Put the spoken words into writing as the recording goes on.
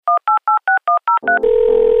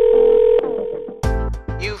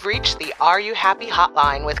Are You Happy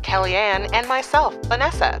Hotline with Kellyanne and myself,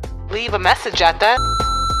 Vanessa. Leave a message at the...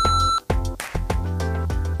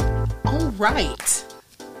 All right.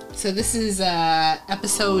 So this is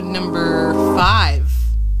episode number 5.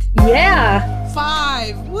 Yeah.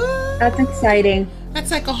 5. Woo! That's exciting.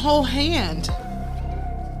 That's like a whole hand.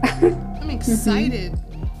 I'm excited.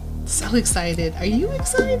 So excited. Are you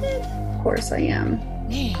excited? Of course I am.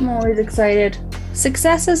 Man. I'm always excited.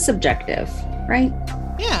 Success is subjective, right?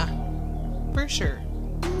 Yeah, for sure.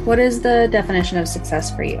 What is the definition of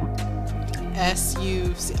success for you?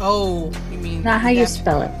 S-U-C... Oh, you mean... Not how you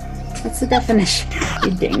spell it. What's the definition?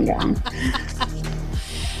 You ding dong.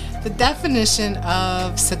 The definition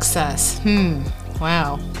of success.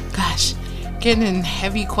 Wow. Gosh. Getting in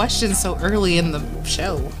heavy questions so early in the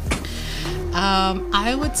show.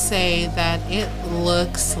 I would say that it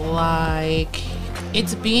looks like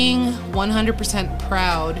it's being 100%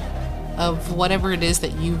 proud of whatever it is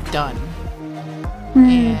that you've done.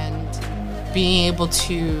 And being able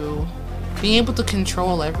to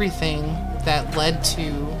control everything that led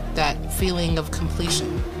to that feeling of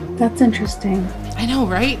completion. That's interesting. I know,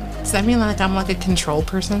 right? Does that mean like I'm like a control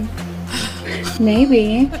person?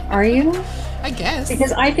 Maybe. Are you? I guess.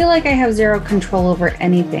 Because I feel like I have zero control over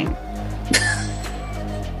anything.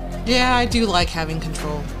 Yeah, I do like having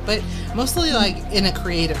control, but mostly like in a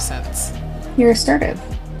creative sense. You're assertive.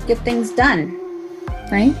 Get things done,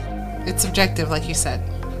 right? It's subjective, like you said.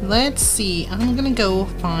 Let's see. I'm gonna go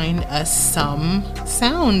find us some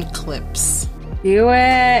sound clips. Do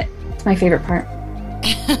it. It's my favorite part.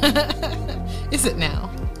 Is it now?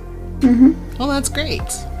 Mm-hmm. Well, that's great.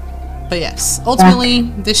 But yes, ultimately,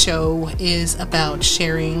 the show is about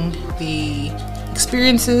sharing the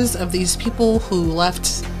experiences of these people who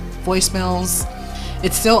left voicemails.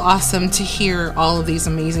 It's still awesome to hear all of these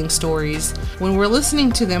amazing stories. When we're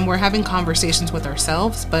listening to them, we're having conversations with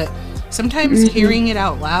ourselves, but sometimes hearing it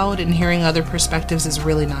out loud and hearing other perspectives is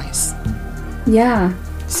really nice. Yeah.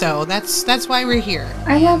 So that's why we're here.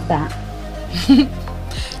 I love that.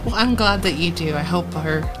 Well, I'm glad that you do. I hope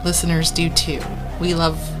our listeners do too. We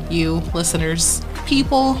love you, listeners.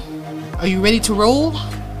 People, are you ready to roll?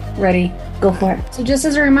 Ready. Go for it. So just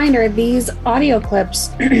as a reminder, these audio clips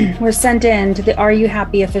were sent in to the Are You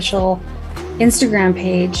Happy official Instagram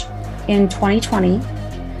page in 2020.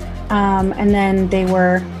 And then they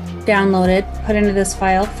were downloaded, put into this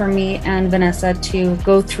file for me and Vanessa to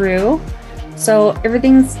go through. So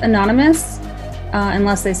everything's anonymous,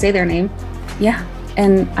 unless they say their name. Yeah.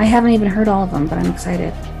 And I haven't even heard all of them, but I'm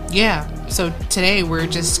excited. Yeah. So today we're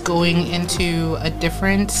just going into a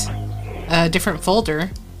different folder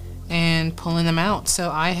and pulling them out. So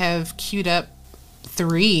I have queued up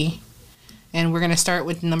 3, and we're going to start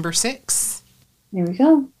with number 6. Here we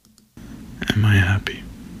go. Am I happy?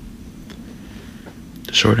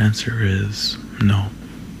 The short answer is no.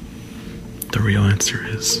 The real answer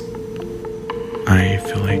is I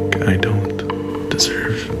feel like I don't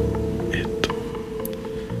deserve it.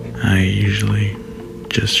 I usually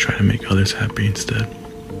just try to make others happy instead,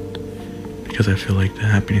 because I feel like the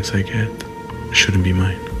happiness I get shouldn't be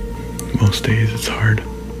mine. Most days it's hard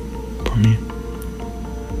for me,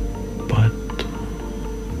 but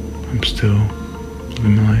I'm still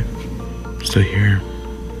living my life. Still here,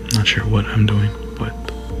 not sure what I'm doing, but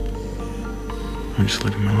I'm just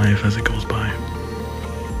living my life as it goes by.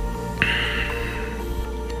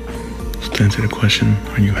 So to answer the question,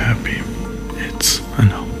 are you happy? It's a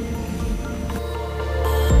no.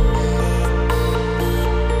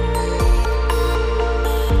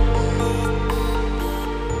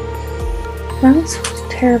 That's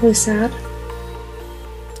terribly sad.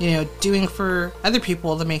 You know, doing for other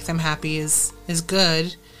people to make them happy is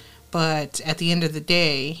good, but at the end of the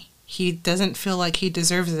day, he doesn't feel like he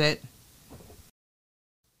deserves it.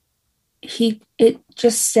 It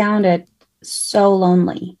just sounded so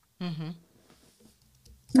lonely. Mm-hmm.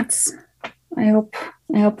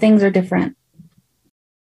 I hope things are different.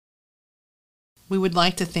 We would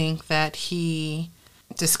like to think that he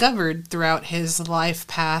discovered throughout his life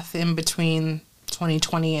path in between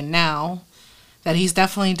 2020 and now that he's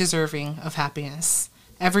definitely deserving of happiness.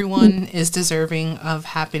 Everyone is deserving of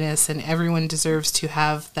happiness, and everyone deserves to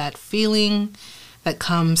have that feeling that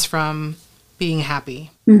comes from being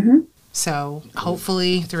happy. Mm-hmm. So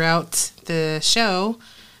hopefully throughout the show,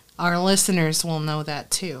 our listeners will know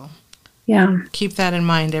that too. Yeah. Keep that in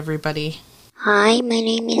mind, everybody. Hi, my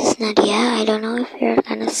name is Nadia. I don't know if you're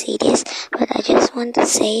gonna see this, but I just want to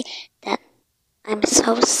say that I'm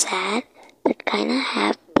so sad but kinda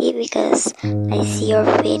happy because I see your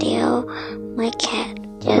video. My cat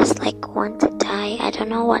just want to die. I don't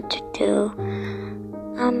know what to do.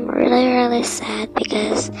 I'm really sad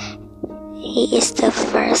because he is the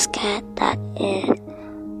first cat that is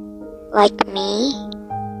like me,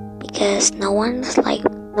 because no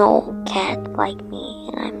cat like me,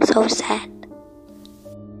 and I'm so sad.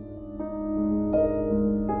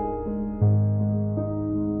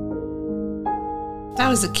 That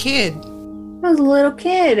was a kid. That was a little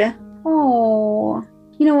kid. Oh,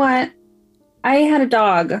 you know what? I had a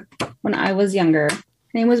dog when I was younger.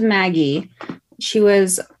 Her name was Maggie. She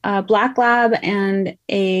was a black lab and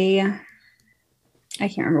I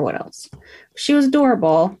can't remember what else. She was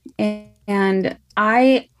adorable, and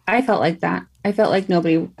I felt like that. I felt like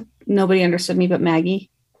nobody understood me but Maggie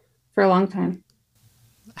for a long time.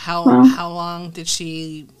 How long did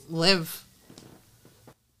she live?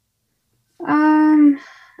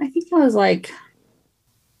 I think I was like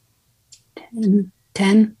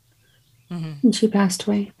 10 and she passed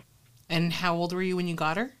away. And how old were you when you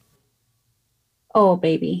got her? Oh,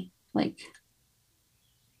 baby. Like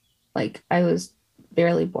I was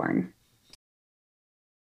barely born.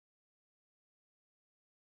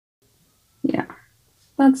 Yeah.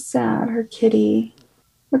 That's sad. Her kitty.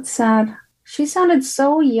 That's sad. She sounded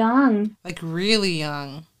so young. Like really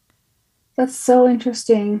young. That's so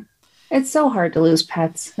interesting. It's so hard to lose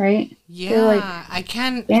pets, right? Yeah, like I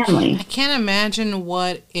can't imagine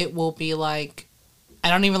what it will be like. I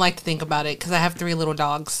don't even like to think about it because I have 3 little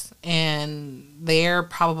dogs and they're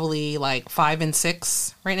probably like 5 and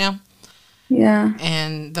 6 right now. Yeah.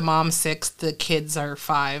 And the mom's 6, the kids are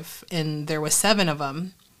 5, and there was 7 of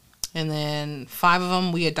them. And then 5 of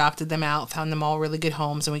them, we adopted them out, found them all really good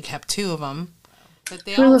homes, and we kept 2 of them. But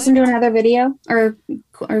they Should we listen to another video or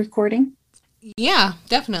recording? Yeah,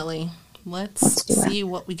 definitely. Let's do see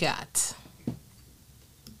what we got.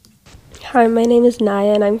 Hi, my name is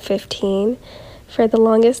Naya and I'm 15. For the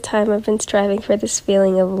longest time, I've been striving for this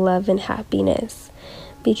feeling of love and happiness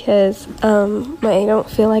because I don't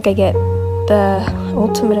feel like I get the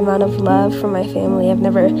ultimate amount of love from my family. I've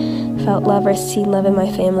never felt love or seen love in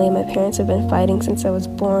my family. My parents have been fighting since I was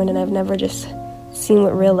born, and I've never just seen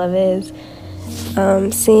what real love is.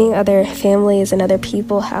 Seeing other families and other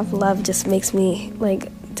people have love just makes me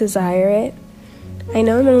desire it. I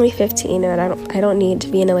know I'm only 15 and I don't need to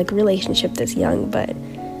be in a relationship this young, but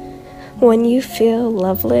when you feel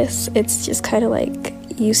loveless, it's just kind of like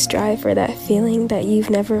you strive for that feeling that you've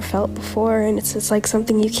never felt before, and it's just like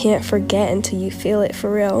something you can't forget until you feel it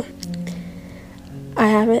for real. I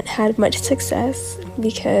haven't had much success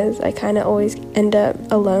because I kind of always end up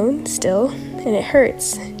alone still, and it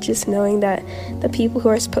hurts just knowing that the people who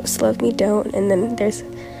are supposed to love me don't, and then there's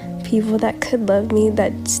people that could love me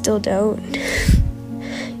that still don't.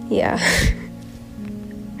 Yeah.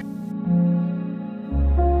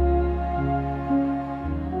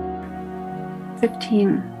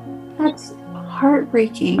 "15. That's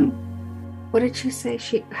heartbreaking." What did she say?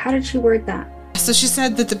 How did she word that? So she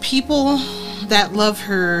said that the people that love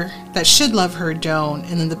her, that should love her, don't,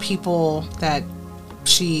 and then the people that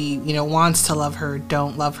she, wants to love her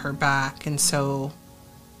don't love her back. And so,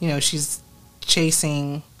 she's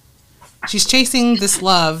chasing this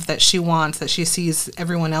love that she wants, that she sees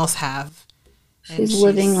everyone else have. She's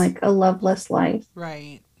living like a loveless life.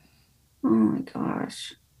 Right. Oh my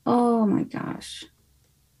gosh. Oh my gosh.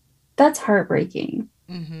 That's heartbreaking.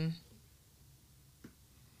 Mm-hmm.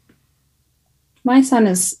 My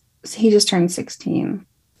son he just turned 16.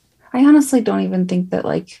 I honestly don't even think that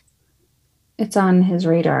it's on his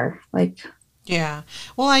radar. Yeah.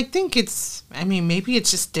 Well, I think maybe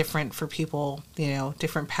it's just different for people,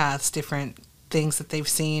 different paths, different things that they've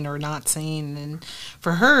seen or not seen. And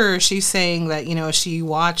for her, she's saying that, she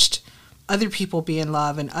watched other people be in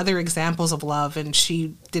love and other examples of love, and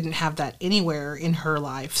she didn't have that anywhere in her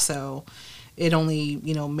life. So it only,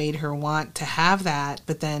 made her want to have that.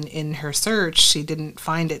 But then in her search, she didn't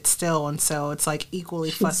find it still. And so it's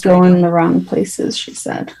equally frustrating. Going in the wrong places, she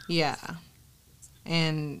said. Yeah.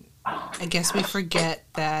 And I guess we forget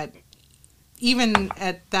that even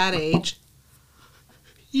at that age,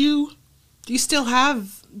 you still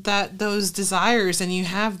have those desires, and you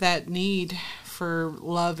have that need for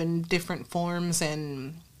love in different forms.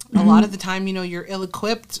 And a lot of the time, you're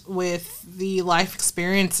ill-equipped with the life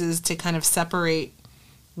experiences to kind of separate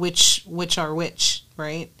which are which,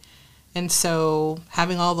 right? And so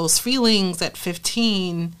having all those feelings at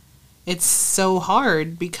 15, it's so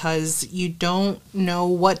hard because you don't know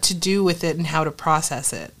what to do with it and how to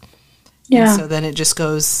process it. Yeah. And so then it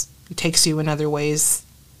takes you in other ways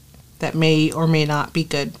that may or may not be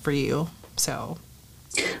good for you. So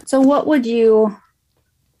what would you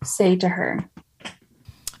say to her?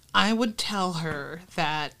 I would tell her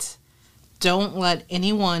that don't let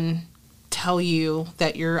anyone tell you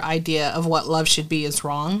that your idea of what love should be is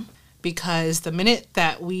wrong, because the minute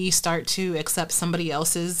that we start to accept somebody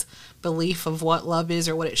else's belief of what love is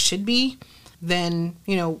or what it should be, then,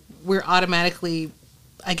 you know, we're automatically,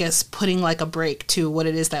 I guess, putting like a break to what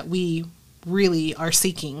it is that we really are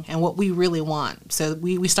seeking and what we really want. So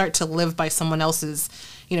we start to live by someone else's,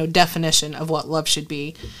 you know, definition of what love should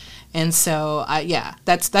be. And so,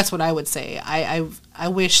 that's what I would say. I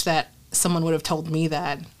wish that someone would have told me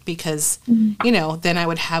that, because, you know, then I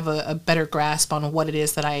would have a better grasp on what it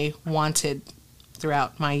is that I wanted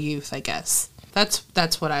throughout my youth, I guess.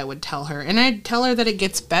 That's what I would tell her. And I'd tell her that it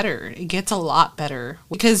gets better. It gets a lot better,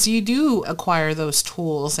 because you do acquire those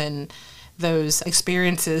tools and those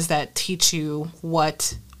experiences that teach you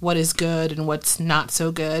what is good and what's not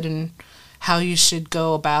so good, and how you should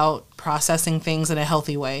go about processing things in a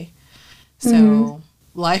healthy way. So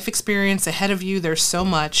life experience ahead of you, there's so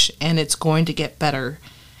much, and it's going to get better,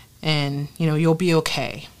 and, you know, you'll be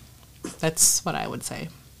okay. That's what I would say.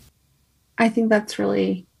 I think that's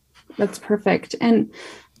perfect. And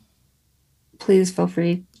please feel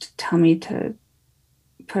free to tell me to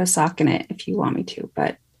put a sock in it if you want me to.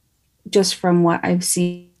 But just from what I've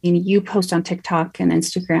seen you post on TikTok and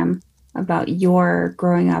Instagram about your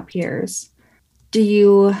growing up years, do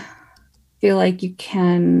you feel like you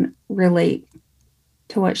can relate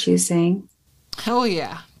to what she's saying? Oh,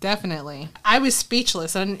 yeah, definitely. I was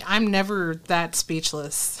speechless, and I'm never that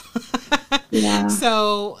speechless. Yeah.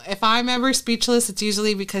 So if I'm ever speechless, it's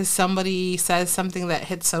usually because somebody says something that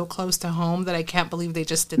hits so close to home that I can't believe they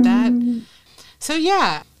just did that. So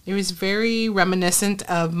yeah, it was very reminiscent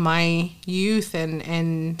of my youth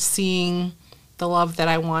and seeing the love that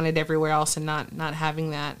I wanted everywhere else and not having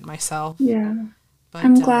that myself. Yeah. But,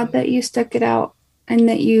 I'm glad that you stuck it out and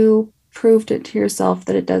that you proved it to yourself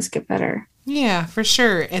that it does get better. Yeah, for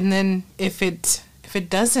sure. And then if it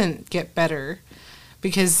doesn't get better,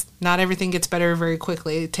 because not everything gets better very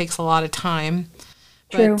quickly, it takes a lot of time.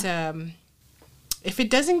 True. But if it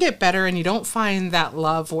doesn't get better and you don't find that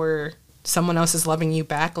love where someone else is loving you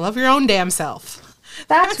back, love your own damn self.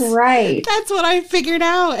 That's right. That's what I figured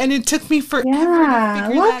out, and it took me forever to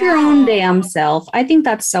figure love that your out. own damn self. I think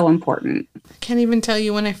that's so important. I can't even tell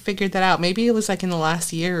you when I figured that out. Maybe it was like in the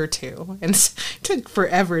last year or two, and it took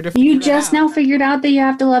forever to figure You that just out. now figured out that you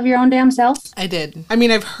have to love your own damn self? I did. I mean,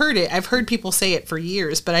 I've heard it. I've heard people say it for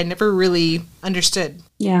years, but I never really understood.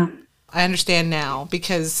 Yeah. I understand now,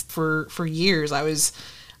 because for years I was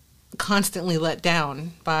constantly let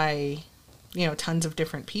down by, you know, tons of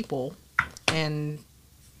different people. And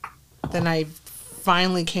then I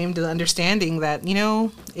finally came to the understanding that, you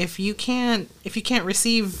know, if you can't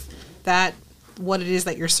receive that, what it is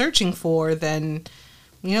that you're searching for, then,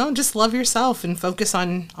 you know, just love yourself and focus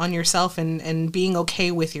on yourself and being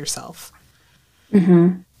okay with yourself.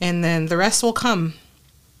 And then the rest will come.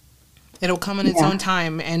 It'll come in its own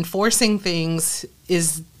time, and forcing things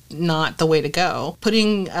is not the way to go.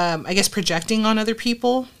 Putting, I guess, projecting on other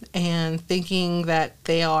people and thinking that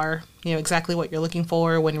they are, you know, exactly what you're looking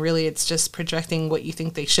for, when really it's just projecting what you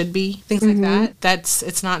think they should be. Things like that.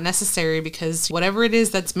 It's not necessary, because whatever it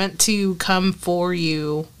is that's meant to come for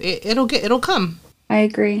you, it'll come. I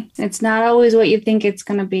agree. It's not always what you think it's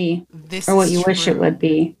going to be or what you wish it would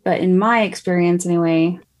be. But in my experience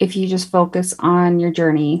anyway, if you just focus on your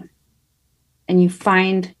journey and you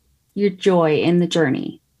find your joy in the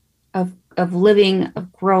journey of living,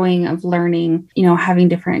 of growing, of learning, you know, having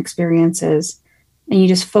different experiences, and you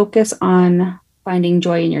just focus on finding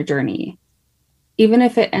joy in your journey, even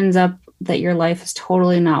if it ends up that your life is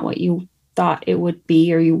totally not what you thought it would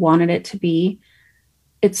be or you wanted it to be,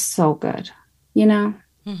 it's so good, you know?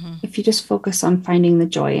 If you just focus on finding the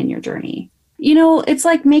joy in your journey. You know, it's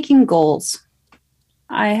like making goals.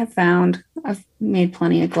 I have found I've made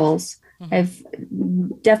plenty of goals. I'm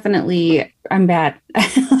bad.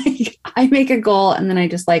 Like, I make a goal and then I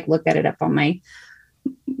just like look at it up on my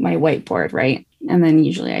whiteboard, right? And then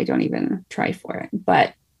usually I don't even try for it.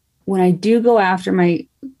 But when I do go after my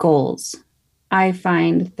goals, I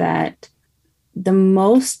find that the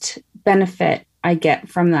most benefit I get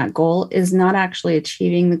from that goal is not actually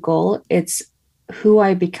achieving the goal. It's who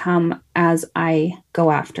I become as I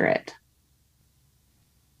go after it.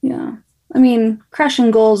 Yeah. I mean, crushing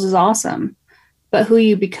goals is awesome, but who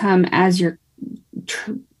you become as you're,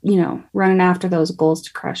 you know, running after those goals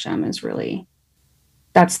to crush them is really,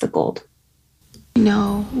 that's the gold. You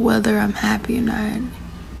know, whether I'm happy or not,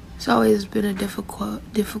 it's always been a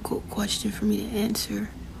difficult question for me to answer,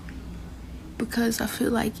 because I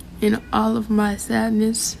feel like in all of my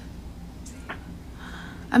sadness,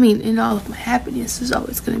 in all of my happiness, there's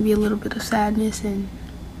always going to be a little bit of sadness, and,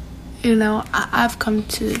 you know, I've come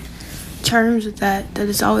to terms with that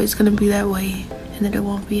it's always going to be that way, and that it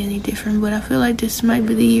won't be any different. But I feel like this might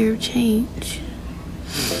be the year of change.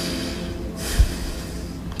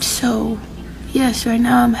 So, yes, right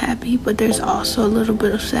now I'm happy, but there's also a little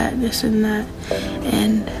bit of sadness in that.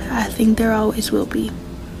 And I think there always will be.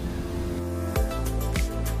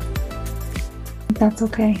 That's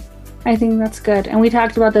okay. I think that's good. And we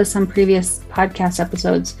talked about this on previous podcast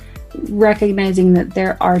episodes, recognizing that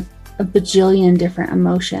there are a bajillion different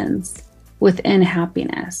emotions within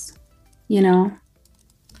happiness, you know?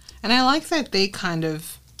 And I like that they kind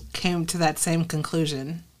of came to that same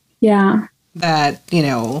conclusion. Yeah. That, you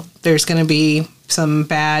know, there's going to be some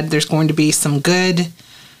bad, there's going to be some good,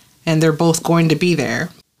 and they're both going to be there.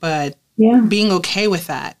 But being okay with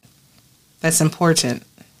that, that's important.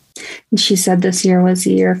 And she said this year was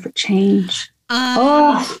a year for change.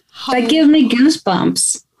 That gives me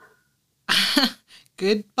goosebumps.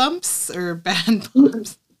 Good bumps or bad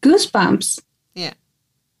bumps? Goosebumps. Yeah.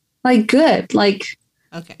 Like good. Like,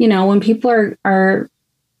 okay. You know, when people are,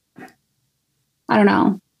 I don't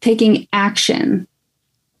know, taking action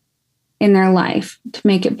in their life to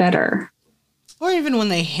make it better. Or even when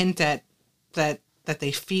they hint at that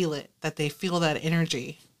they feel it, that they feel that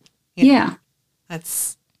energy. You know,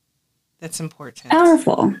 that's important.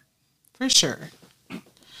 Powerful. For sure.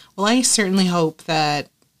 Well, I certainly hope that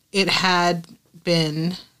it had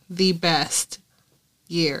been the best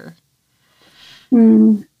year.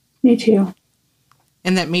 Me too.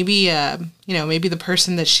 And that maybe, maybe the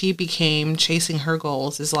person that she became chasing her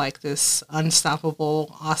goals is like this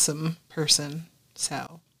unstoppable, awesome person.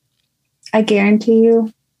 So I guarantee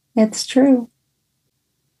you it's true.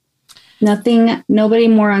 Nobody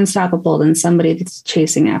more unstoppable than somebody that's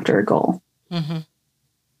chasing after a goal. Mm-hmm.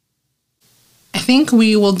 I think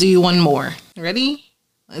we will do one more. Ready?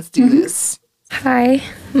 Let's do this. Hi,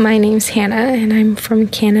 my name's Hannah and I'm from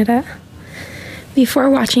Canada. Before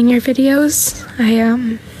watching your videos,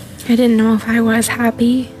 I didn't know if I was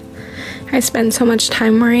happy. I spent so much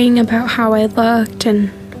time worrying about how I looked and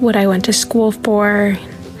what I went to school for,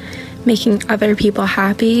 making other people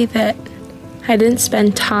happy, that I didn't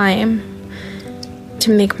spend time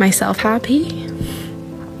to make myself happy.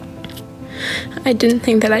 I didn't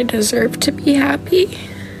think that I deserved to be happy,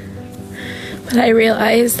 but I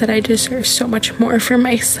realized that I deserve so much more for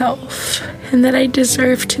myself and that I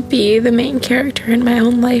deserve to be the main character in my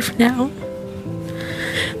own life now.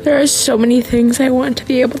 There are so many things I want to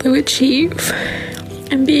be able to achieve,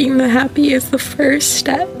 and being the happy is the first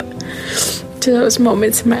step to those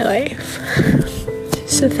moments in my life.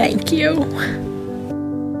 So thank you.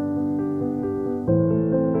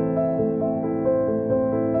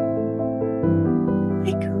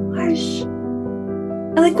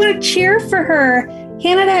 I like want to cheer for her.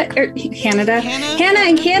 Hannah in Canada.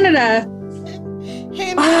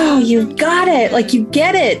 Hannah. Oh, you got it. Like you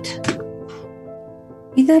get it.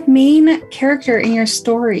 Be the main character in your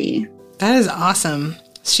story. That is awesome.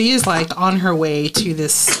 She is like on her way to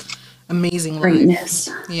this amazing greatness.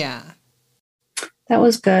 Life. Yeah. That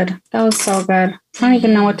was good. That was so good. I don't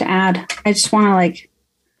even know what to add. I just want to like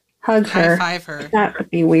hug her. High five her. That would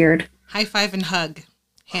be weird. High five and hug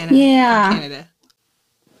Hannah from Canada.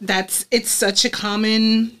 It's such a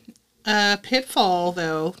common pitfall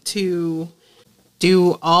though, to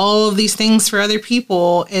do all of these things for other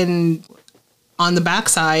people, and on the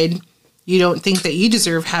backside you don't think that you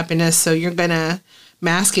deserve happiness, so you're gonna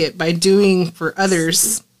mask it by doing for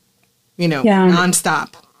others,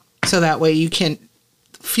 nonstop, so that way you can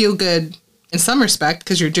feel good in some respect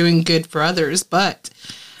because you're doing good for others, but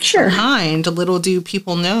behind, little do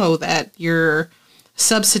people know that you're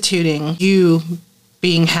substituting you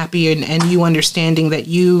being happy and you understanding that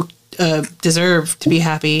you deserve to be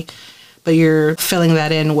happy, but you're filling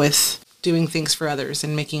that in with doing things for others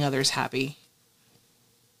and making others happy.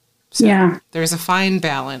 So there's a fine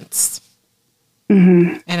balance.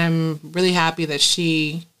 Mm-hmm. And I'm really happy that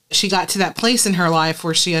she got to that place in her life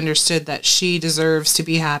where she understood that she deserves to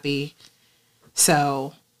be happy.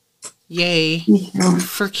 So yay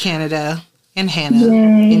for Canada and Hannah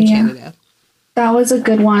in Canada. That was a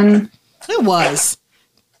good one. It was.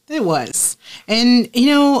 And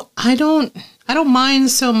I don't mind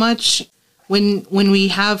so much when we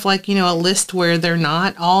have like, a list where they're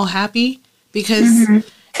not all happy, because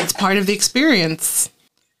it's part of the experience.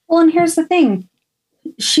 Well, and here's the thing.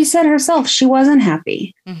 She said herself she wasn't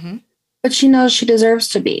happy, but she knows she deserves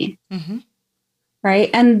to be. Right?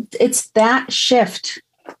 And it's that shift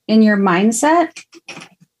in your mindset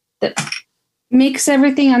that makes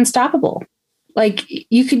everything unstoppable. Like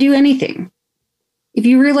you could do anything. If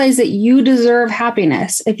you realize that you deserve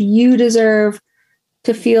happiness, if you deserve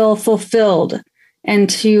to feel fulfilled and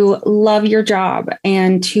to love your job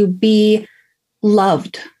and to be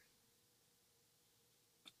loved.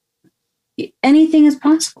 Anything is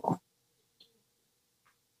possible.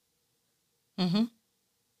 Mm-hmm.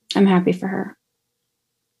 I'm happy for her.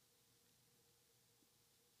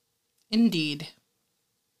 Indeed.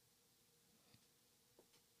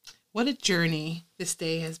 What a journey this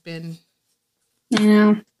day has been. I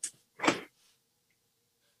know.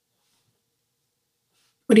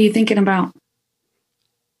 What are you thinking about?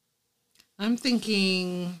 I'm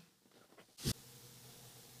thinking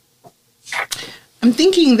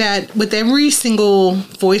that with every single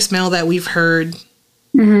voicemail that we've heard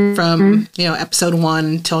from, episode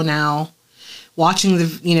 1 till now, watching the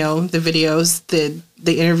videos,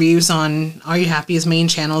 the interviews on Are You Happy's main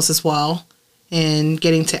channels as well, and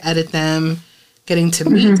getting to edit them, getting to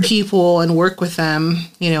meet people and work with them,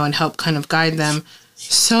 and help kind of guide them.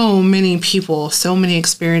 So many people, so many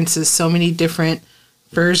experiences, so many different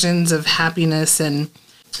versions of happiness and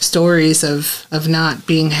stories of not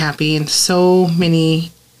being happy, and so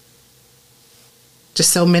many.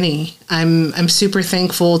 I'm super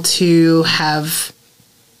thankful to have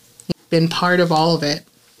been part of all of it.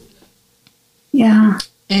 Yeah.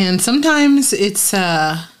 And sometimes it's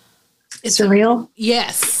surreal.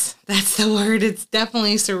 Yes, that's the word. It's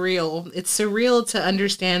definitely surreal. It's surreal to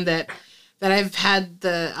understand that I've had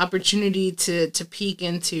the opportunity to peek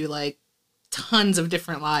into like tons of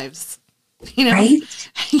different lives. Right?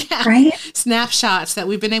 Yeah. Right? Snapshots that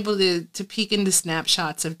we've been able to peek into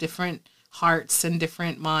snapshots of different hearts and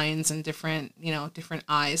different minds and different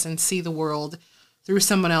eyes, and see the world through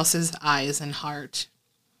someone else's eyes and heart.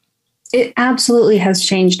 It absolutely has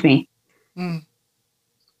changed me. Mm.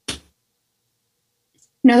 You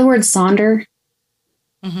know the word sonder?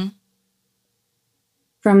 Mm-hmm.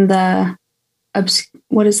 From the,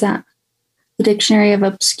 what is that? The Dictionary of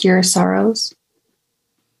Obscure Sorrows?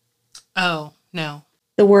 Oh, no.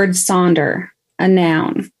 The word sonder, a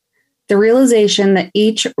noun. The realization that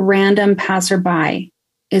each random passerby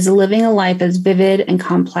is living a life as vivid and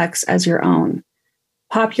complex as your own,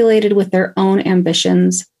 populated with their own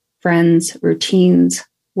ambitions, friends, routines,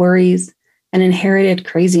 worries, and inherited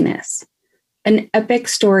craziness. An epic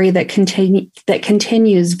story that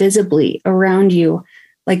continues visibly around you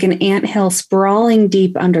like an anthill sprawling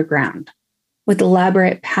deep underground, with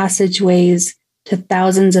elaborate passageways to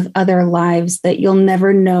thousands of other lives that you'll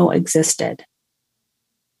never know existed,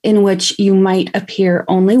 in which you might appear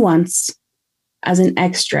only once as an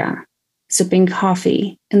extra, sipping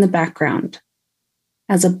coffee in the background,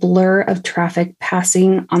 as a blur of traffic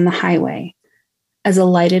passing on the highway, as a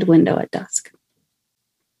lighted window at dusk.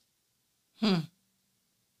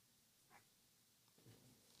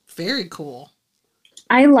 Very cool.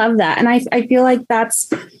 I love that. And I feel like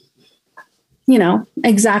that's,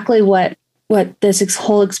 exactly what this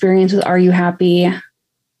whole experience with Are You Happy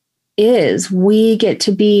is. We get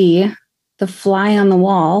to be the fly on the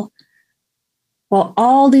wall while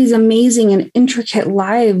all these amazing and intricate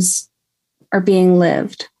lives are being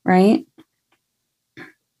lived, right?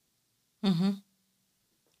 Mm-hmm.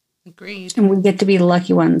 Agreed. And we get to be the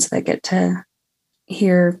lucky ones that get to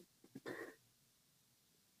hear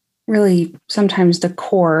really sometimes the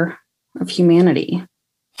core of humanity.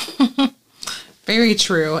 Very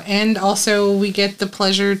true. And also we get the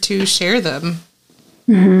pleasure to share them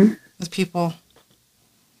with people.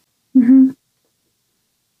 Mm-hmm.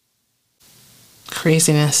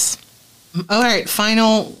 Craziness. All right.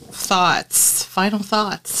 Final thoughts.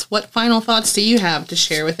 What final thoughts do you have to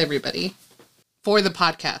share with everybody? For the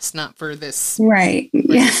podcast, not for this. Right.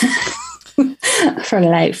 Yeah. For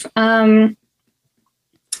life.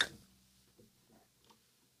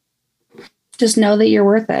 Just know that you're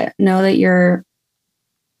worth it. Know that you're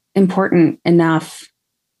important enough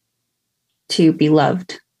to be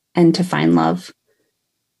loved and to find love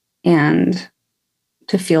and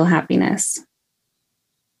to feel happiness.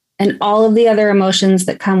 And all of the other emotions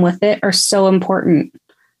that come with it are so important.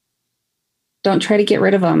 Don't try to get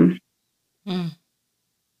rid of them.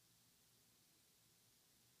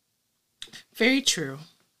 Very true.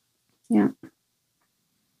 Yeah.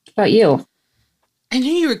 About you? I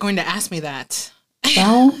knew you were going to ask me that.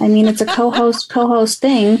 Well, I mean, it's a co-host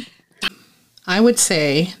thing. I would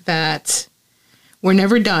say that we're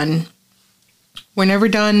never done. We're never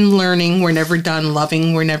done learning. We're never done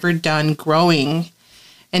loving. We're never done growing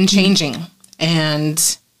and changing.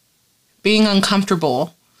 And being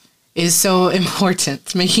uncomfortable is so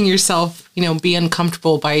important. Making yourself, be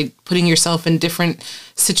uncomfortable by putting yourself in different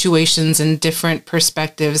situations and different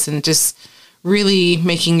perspectives, and just really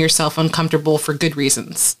making yourself uncomfortable for good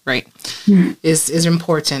reasons, right? Is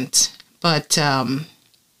important. But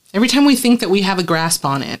every time we think that we have a grasp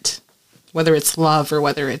on it, whether it's love or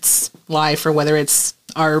whether it's life or whether it's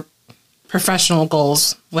our professional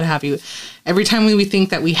goals, what have you. Every time we think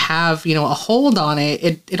that we have, a hold on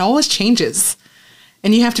it always changes.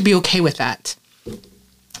 And you have to be okay with that.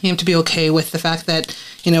 You have to be okay with the fact that,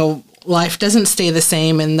 life doesn't stay the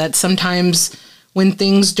same, and that sometimes when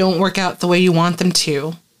things don't work out the way you want them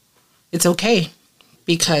to, it's okay.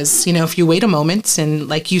 Because, if you wait a moment, and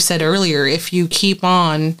like you said earlier, if you keep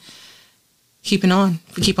on keeping on,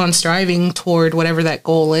 if you keep on striving toward whatever that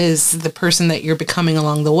goal is, the person that you're becoming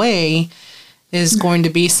along the way is going to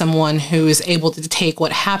be someone who is able to take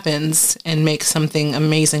what happens and make something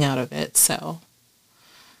amazing out of it. So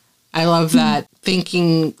I love that,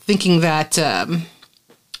 thinking that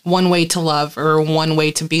one way to love or one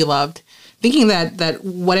way to be loved, thinking that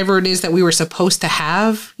whatever it is that we were supposed to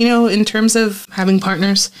have, in terms of having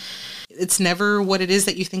partners, it's never what it is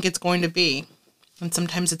that you think it's going to be. And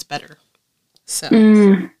sometimes it's better. So,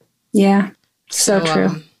 yeah, so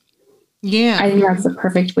true. Yeah. I think that's the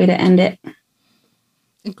perfect way to end it.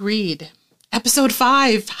 Agreed. Episode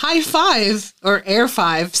 5, high five, or air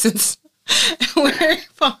 5, since we're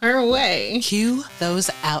far away. Cue those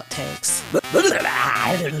outtakes. Should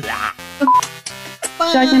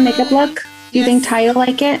I make makeup look? Do you think Ty will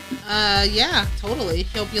like it? Yeah, totally.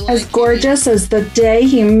 He'll be like as gorgeous as the day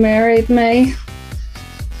he married me.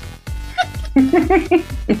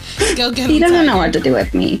 Go get him. He doesn't know what to do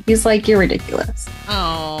with me. He's like, you're ridiculous.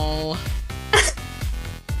 Oh.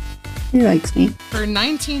 He likes me. For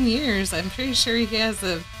 19 years, I'm pretty sure he has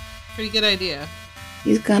a pretty good idea.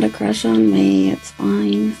 He's got a crush on me. It's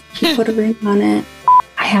fine. He put a ring on it.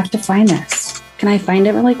 I have to find this. Can I find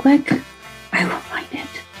it really quick? I will find it.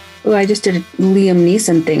 Oh, I just did a Liam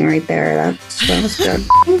Neeson thing right there. That was good.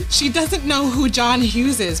 She doesn't know who John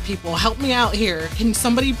Hughes is, people. Help me out here. Can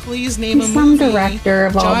somebody please name He's a movie? some director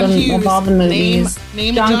of all the movies.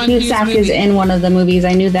 Name John Cusack is in one of the movies.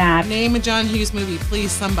 I knew that. Name a John Hughes movie.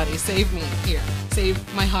 Please, somebody. Save me here.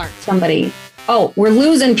 Save my heart. Somebody. Oh, we're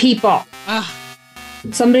losing people. Ugh.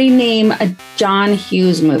 Somebody name a John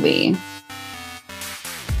Hughes movie.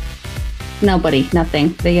 Nobody.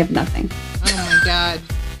 Nothing. They have nothing. Oh my God.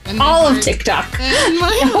 All of TikTok.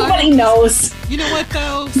 Nobody knows. You know what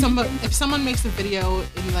though? If someone makes a video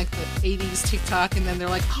in like the 80s TikTok and then they're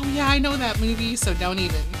like, oh yeah, I know that movie, so don't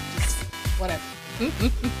even. Just whatever.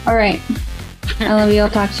 All right. I love you. I'll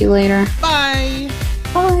talk to you later. Bye.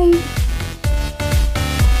 Bye.